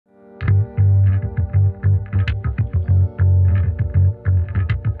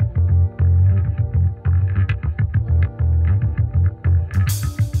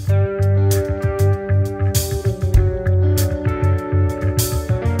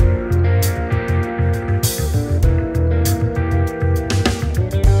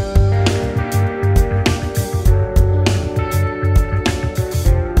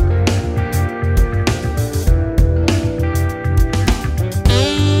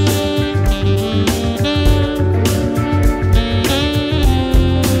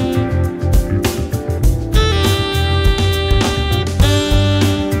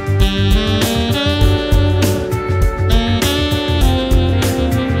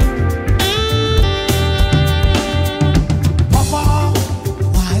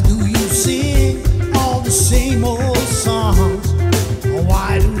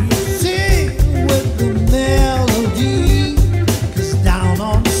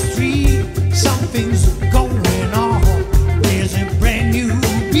something's going on. There's a brand new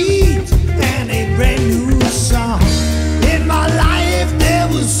beat and a brand new song. In my life there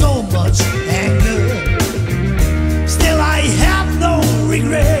was so much anger, still I have no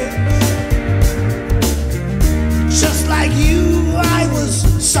regret. Just like you, I was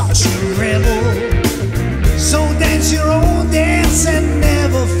such a rebel. So dance your own dance and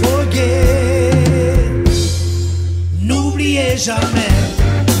never forget. N'oubliez jamais.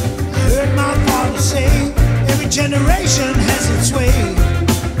 I heard my father say, every generation has its way.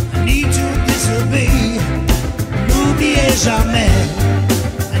 I need to disobey. N'oubliez jamais.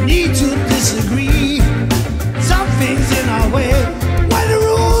 I need to disagree. Something's in our way. When the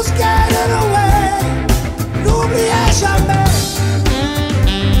rules get in the way. N'oubliez jamais.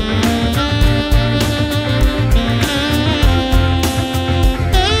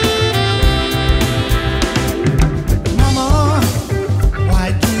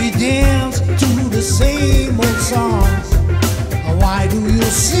 Same old songs. Why do you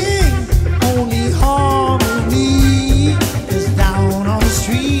sing only harmony? 'Cause down on the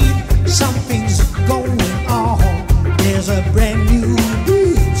street something's going on. There's a brand new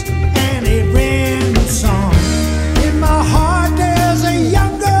beat and a brand new song. In my heart there's a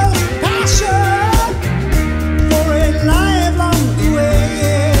young girl's passion for a life long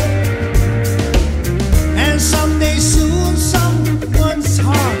way. And someday soon someone's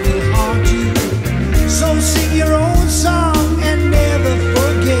heart will haunt you. So sing your own song and never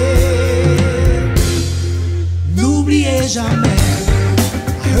forget. N'oubliez jamais.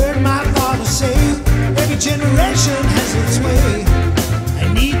 I heard my father say, every generation has its way. I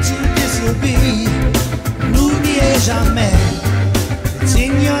need to disobey. N'oubliez jamais. It's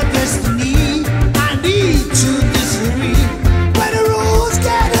in your destiny. I need to disagree. When the rules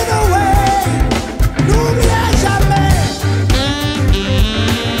get in the way. N'oubliez jamais.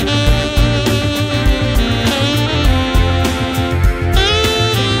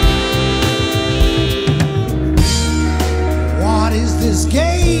 This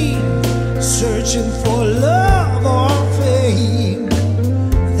game, searching for love or fame,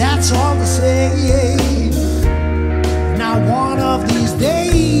 that's all the same. Now one of these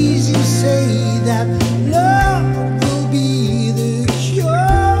days you say that love will be the cure.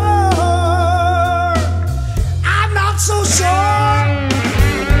 I'm not so sure.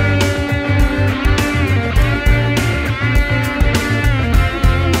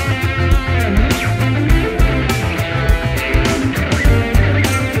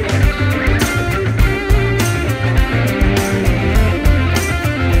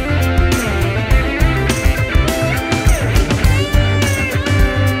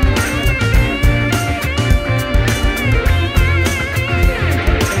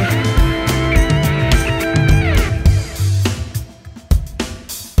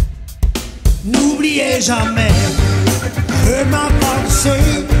 Jamais. I heard my father say,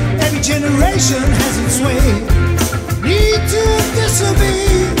 every generation has its way. Need to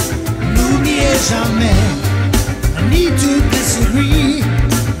disobey. N'oubliez jamais. I need to disagree.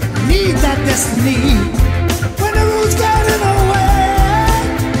 I need that destiny. When the rules get in the way.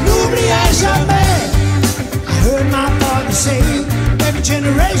 N'oubliez jamais. I heard my father say, every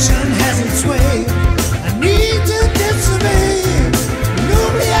generation has its way.